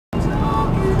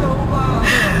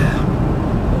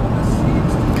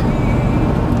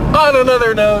On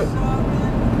another note,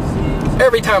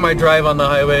 every time I drive on the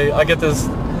highway, I get this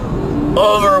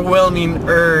overwhelming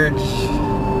urge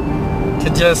to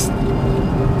just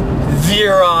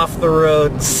veer off the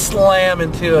road, slam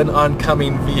into an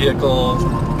oncoming vehicle,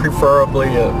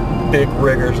 preferably a big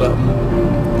rig or something.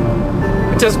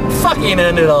 Just fucking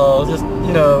end it all, just,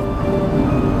 you know,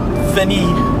 fini.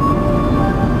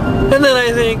 And then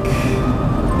I think,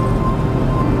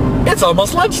 it's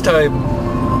almost lunchtime.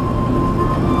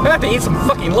 I have to eat some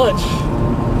fucking lunch.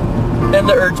 And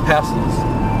the urge passes.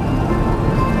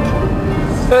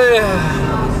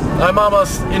 I'm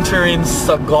almost entering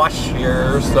Sagosh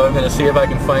here, so I'm going to see if I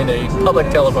can find a public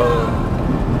telephone.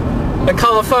 And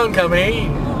call a phone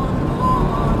company.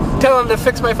 Tell them to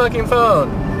fix my fucking phone.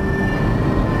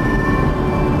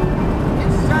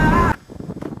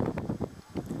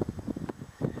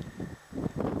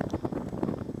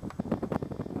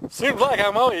 Seems like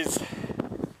I'm always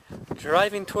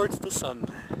driving towards the sun.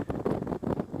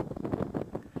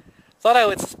 Thought I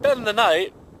would spend the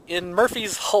night in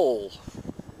Murphy's Hole.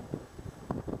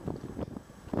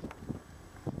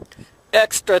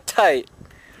 Extra tight.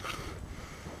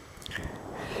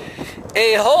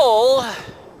 A hole,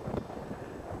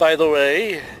 by the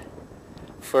way,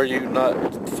 for you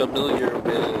not familiar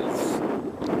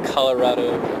with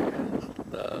Colorado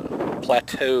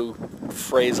plateau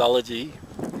phraseology,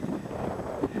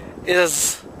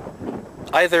 is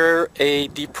either a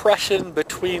depression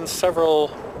between several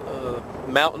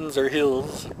mountains or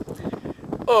hills,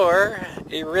 or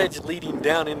a ridge leading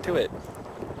down into it.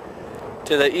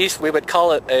 To the east we would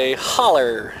call it a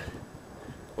holler,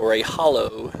 or a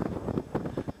hollow.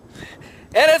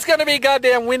 And it's gonna be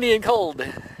goddamn windy and cold.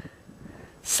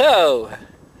 So,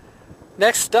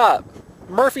 next stop,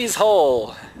 Murphy's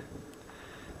Hole.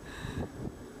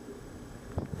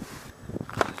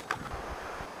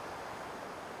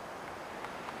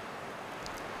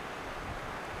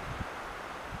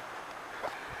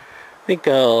 I think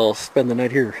I'll spend the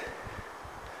night here.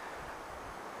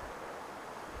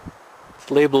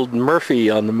 It's labeled Murphy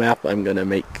on the map I'm gonna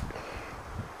make.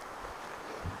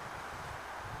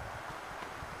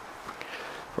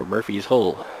 For Murphy's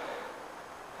Hole.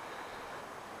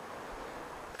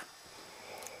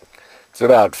 It's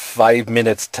about 5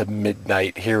 minutes to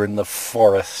midnight here in the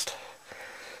forest.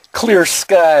 Clear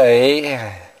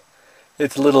sky.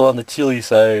 It's a little on the chilly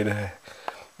side.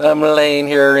 I'm laying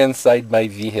here inside my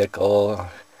vehicle,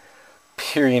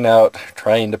 peering out,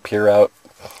 trying to peer out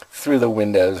through the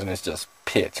windows, and it's just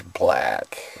pitch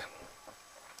black.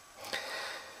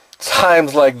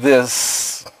 Times like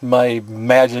this, my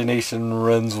imagination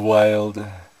runs wild.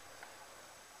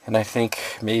 And I think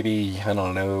maybe, I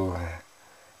don't know,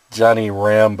 Johnny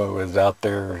Rambo is out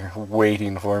there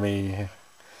waiting for me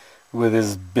with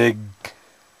his big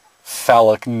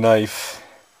phallic knife,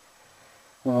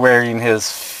 wearing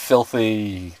his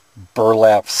filthy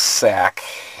burlap sack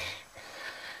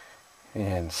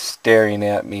and staring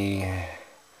at me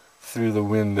through the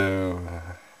window.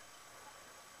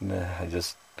 I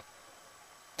just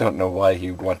don't know why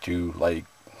he would want to, like,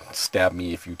 stab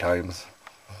me a few times.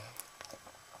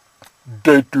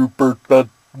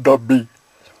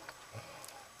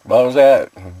 What was that?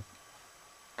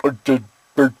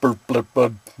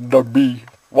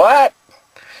 What?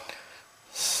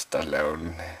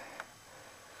 Stallone.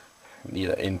 Need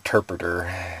an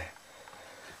interpreter.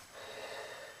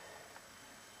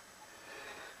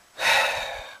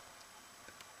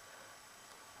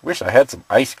 Wish I had some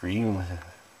ice cream.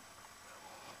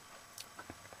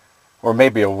 Or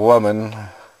maybe a woman.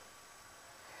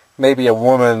 Maybe a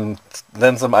woman,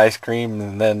 then some ice cream,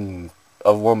 and then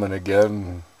a woman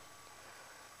again.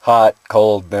 Hot,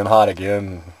 cold, then hot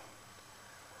again.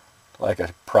 Like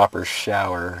a proper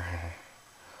shower.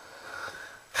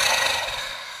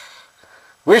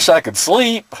 Wish I could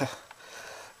sleep,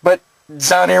 but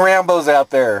Johnny Rambo's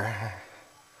out there.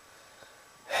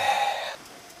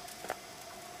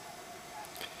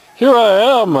 Here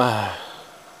I am,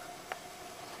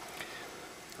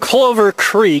 Clover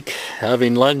Creek,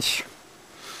 having lunch.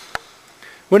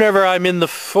 Whenever I'm in the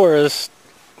forest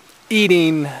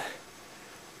eating,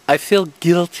 I feel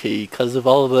guilty because of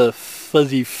all the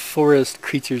fuzzy forest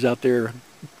creatures out there,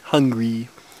 hungry,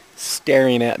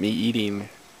 staring at me eating.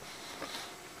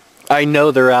 I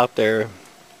know they're out there.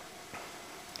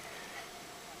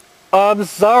 I'm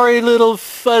sorry, little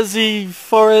fuzzy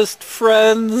forest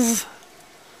friends.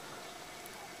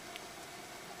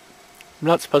 I'm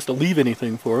not supposed to leave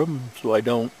anything for them, so I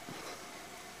don't.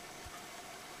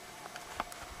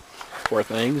 Poor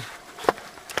things.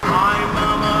 My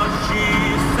mama, she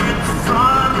said,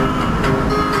 son,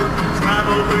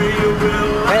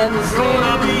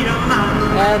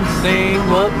 sing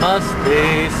what must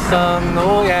be sung,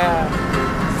 oh yeah.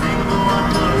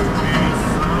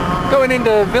 Going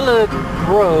into Villa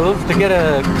Grove to get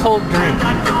a cold drink.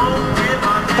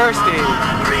 Thirsty.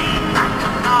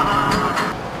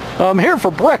 I'm here for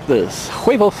breakfast.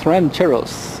 Huevos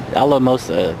rancheros,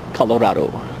 Alamosa, Colorado.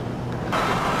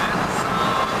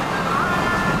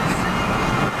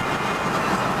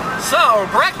 So,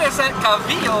 breakfast at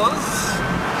Cavillo's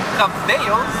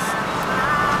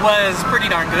was pretty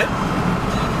darn good.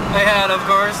 I had, of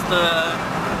course, the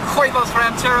huevos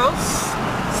rancheros,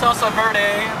 salsa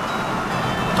verde,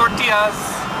 tortillas,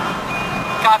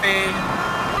 coffee.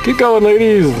 Keep going,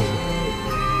 ladies.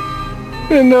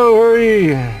 In no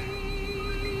hurry.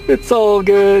 It's all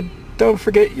good. Don't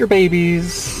forget your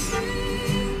babies.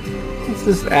 What's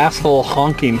this asshole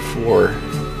honking for?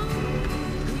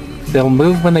 They'll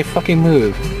move when they fucking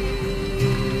move.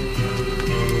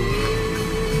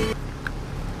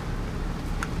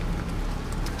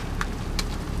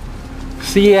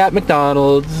 See you at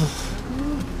McDonald's.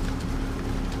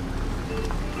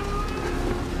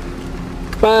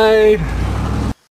 Bye.